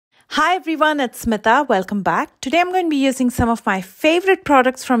Hi everyone, it's Smitha. Welcome back. Today I'm going to be using some of my favorite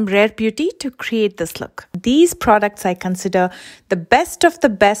products from Rare Beauty to create this look. These products I consider the best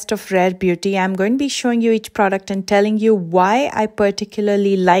of Rare Beauty. I'm going to be showing you each product and telling you why I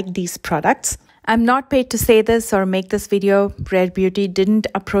particularly like these products. I'm not paid to say this or make this video. Rare Beauty didn't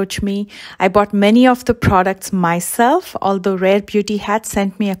approach me. I bought many of the products myself, although Rare Beauty had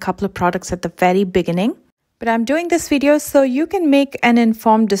sent me a couple of products at the very beginning. But I'm doing this video so you can make an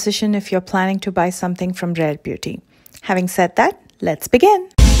informed decision if you're planning to buy something from Rare Beauty. Having said that, let's begin.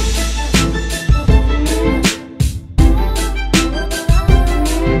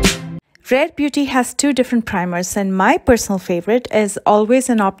 Rare Beauty has two different primers, and my personal favorite is Always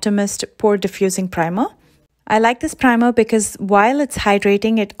an Optimist Pore Diffusing Primer. I like this primer because while it's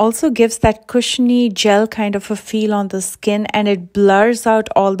hydrating, it also gives that cushiony gel kind of a feel on the skin, and it blurs out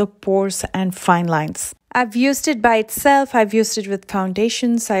all the pores and fine lines. I've used it by itself, I've used it with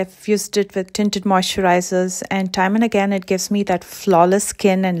foundations, I've used it with tinted moisturizers, and time and again it gives me that flawless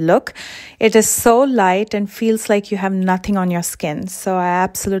skin and look. It is so light and feels like you have nothing on your skin, so I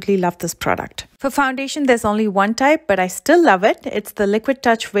absolutely love this product. For foundation, there's only one type, but I still love it. It's the Liquid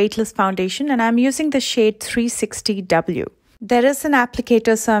Touch Weightless Foundation, and I'm using the shade 360W. There is an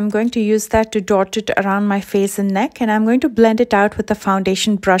applicator, so I'm going to use that to dot it around my face and neck, and I'm going to blend it out with a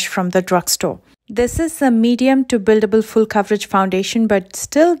foundation brush from the drugstore. This is a medium to buildable full coverage foundation, but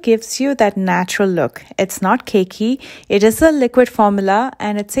still gives you that natural look. It's not cakey. It is a liquid formula,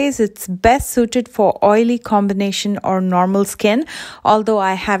 and it says it's best suited for oily combination or normal skin, although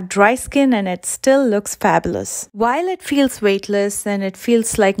I have dry skin and it still looks fabulous. While it feels weightless and it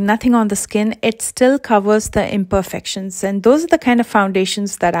feels like nothing on the skin, it still covers the imperfections, and those are the kind of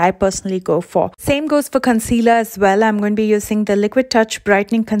foundations that I personally go for. Same goes for concealer as well. I'm going to be using the Liquid Touch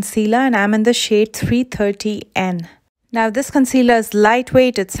Brightening Concealer, and I'm in the shade 330N. Now this concealer is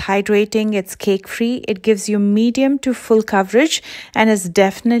lightweight, it's hydrating, it's cake free, it gives you medium to full coverage and is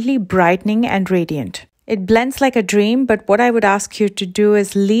definitely brightening and radiant. It blends like a dream, but what I would ask you to do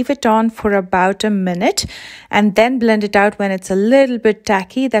is leave it on for about a minute and then blend it out when it's a little bit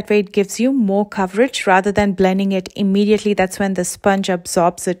tacky. That way it gives you more coverage rather than blending it immediately. That's when the sponge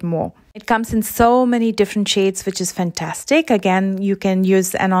absorbs it more. It comes in so many different shades, which is fantastic. Again, you can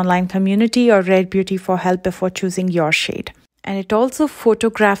use an online community or Rare Beauty for help before choosing your shade. And it also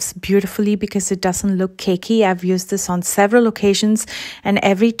photographs beautifully because it doesn't look cakey. I've used this on several occasions, and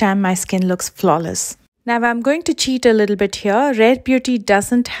every time my skin looks flawless. Now I'm going to cheat a little bit here. Rare Beauty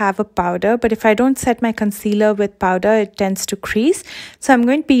doesn't have a powder, but if I don't set my concealer with powder, it tends to crease. So I'm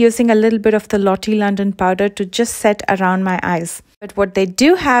going to be using a little bit of the Lottie London powder to just set around my eyes. But what they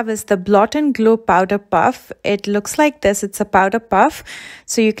do have is the Blot and Glow Powder Puff. It looks like this. It's a powder puff.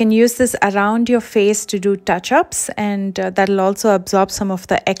 So you can use this around your face to do touch-ups, and that'll also absorb some of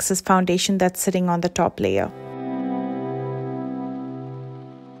the excess foundation that's sitting on the top layer.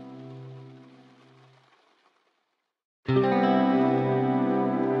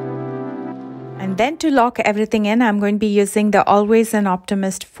 And then to lock everything in, I'm going to be using the Always an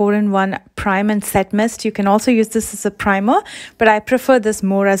Optimist 4-in-1 Prime and Set Mist. You can also use this as a primer, but I prefer this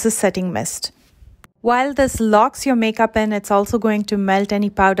more as a setting mist. While this locks your makeup in, it's also going to melt any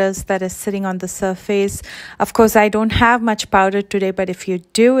powders that is sitting on the surface. Of course, I don't have much powder today, but if you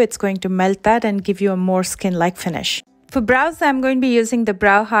do, it's going to melt that and give you a more skin-like finish. For brows, I'm going to be using the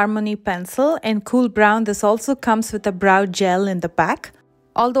Brow Harmony pencil in Cool Brown. This also comes with a brow gel in the back.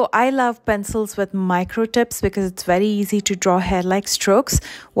 Although I love pencils with micro tips because it's very easy to draw hair-like strokes,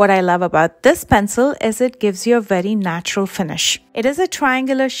 what I love about this pencil is it gives you a very natural finish. It is a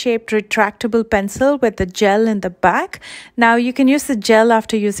triangular shaped retractable pencil with the gel in the back. Now you can use the gel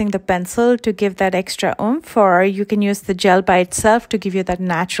after using the pencil to give that extra oomph, or you can use the gel by itself to give you that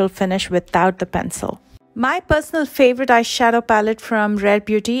natural finish without the pencil. My personal favorite eyeshadow palette from Rare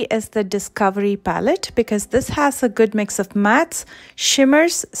Beauty is the Discovery palette because this has a good mix of mattes,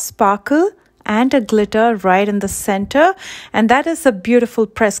 shimmers, sparkle, and a glitter right in the center, and that is a beautiful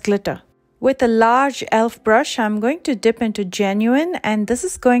pressed glitter. With a large e.l.f. brush, I'm going to dip into Genuine, and this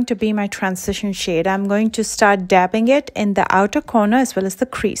is going to be my transition shade. I'm going to start dabbing it in the outer corner as well as the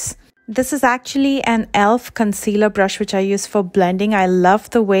crease. This is actually an e.l.f. concealer brush which I use for blending. I love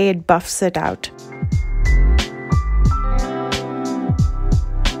the way it buffs it out.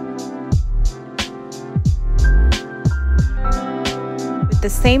 The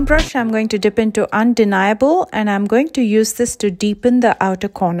same brush, I'm going to dip into Undeniable, and I'm going to use this to deepen the outer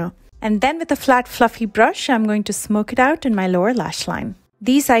corner. And then with a flat fluffy brush, I'm going to smoke it out in my lower lash line.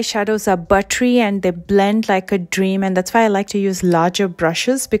 These eyeshadows are buttery and they blend like a dream, and that's why I like to use larger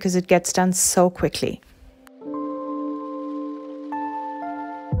brushes because it gets done so quickly.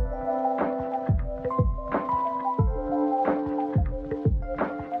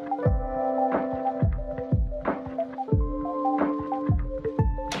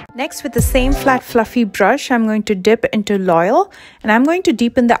 Next, with the same flat fluffy brush, I'm going to dip into Loyal and I'm going to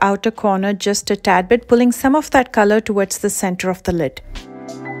deepen the outer corner just a tad bit, pulling some of that color towards the center of the lid.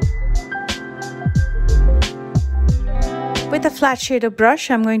 With a flat shader brush,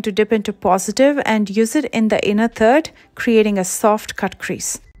 I'm going to dip into Positive and use it in the inner third, creating a soft cut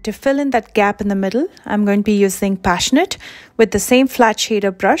crease. To fill in that gap in the middle, I'm going to be using Passionate. With the same flat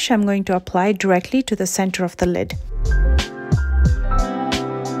shader brush, I'm going to apply directly to the center of the lid.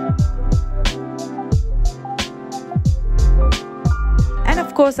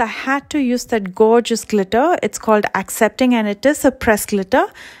 Of course, I had to use that gorgeous glitter. It's called Accepting and it is a pressed glitter,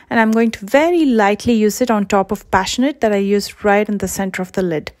 and I'm going to very lightly use it on top of Passionate that I used right in the center of the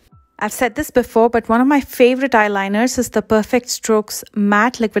lid. I've said this before, but one of my favorite eyeliners is the Perfect Strokes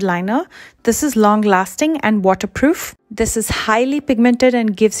matte liquid liner. This is long lasting and waterproof. This is highly pigmented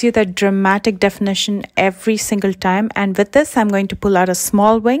and gives you that dramatic definition every single time, and with this I'm going to pull out a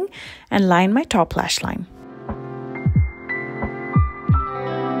small wing and line my top lash line.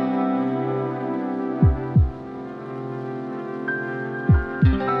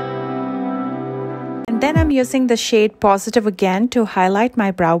 Then I'm using the shade Positive again to highlight my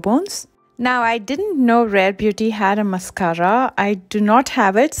brow bones. Now, I didn't know Rare Beauty had a mascara. I do not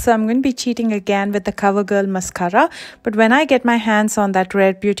have it, so I'm going to be cheating again with the CoverGirl mascara. But when I get my hands on that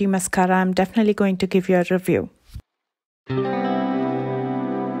Rare Beauty mascara, I'm definitely going to give you a review.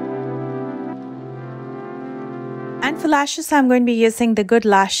 And for lashes, I'm going to be using the Good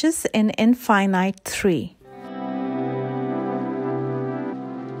Lashes in Infinite 3.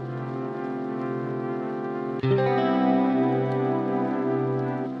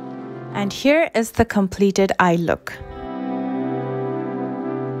 And here is the completed eye look.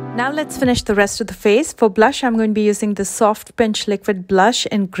 Now let's finish the rest of the face. For blush, I'm going to be using the Soft Pinch Liquid Blush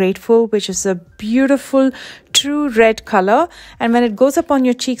in Grateful, which is a beautiful true red color. And when it goes up on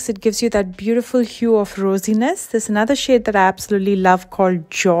your cheeks, it gives you that beautiful hue of rosiness. There's another shade that I absolutely love called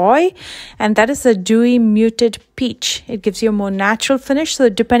Joy, and that is a dewy muted peach. It gives you a more natural finish. So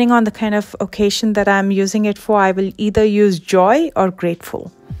depending on the kind of occasion that I'm using it for, I will either use Joy or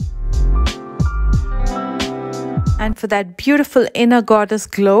Grateful. And for that beautiful inner goddess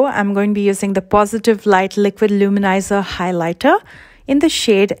glow, I'm going to be using the Positive Light Liquid Luminizer Highlighter in the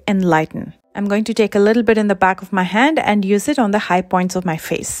shade Enlighten. I'm going to take a little bit in the back of my hand and use it on the high points of my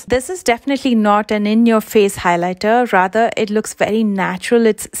face. This is definitely not an in-your-face highlighter. Rather, it looks very natural.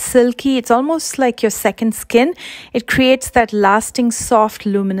 It's silky. It's almost like your second skin. It creates that lasting, soft,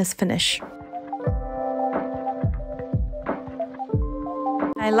 luminous finish.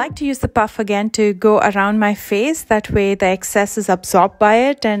 I like to use the puff again to go around my face. That way the excess is absorbed by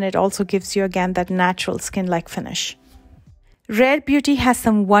it, and it also gives you again that natural skin-like finish. Rare Beauty has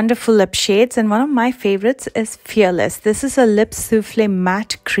some wonderful lip shades, and one of my favorites is Fearless. This is a lip souffle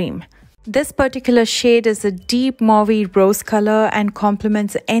matte cream. This particular shade is a deep mauvey rose color and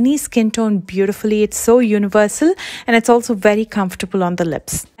complements any skin tone beautifully. It's so universal and it's also very comfortable on the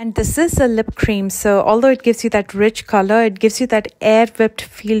lips. And this is a lip cream, so although it gives you that rich color, it gives you that air whipped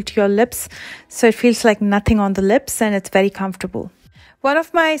feel to your lips. So it feels like nothing on the lips and it's very comfortable. One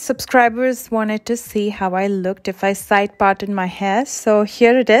of my subscribers wanted to see how I looked if I side parted my hair. So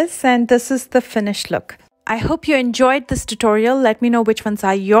here it is, and this is the finished look. I hope you enjoyed this tutorial. Let me know which ones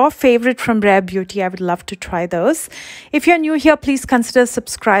are your favorite from Rare Beauty. I would love to try those. If you're new here, please consider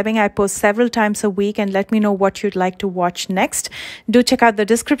subscribing. I post several times a week, and let me know what you'd like to watch next. Do check out the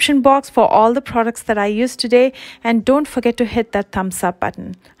description box for all the products that I used today, and don't forget to hit that thumbs up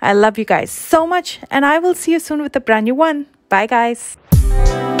button. I love you guys so much, and I will see you soon with a brand new one. Bye guys.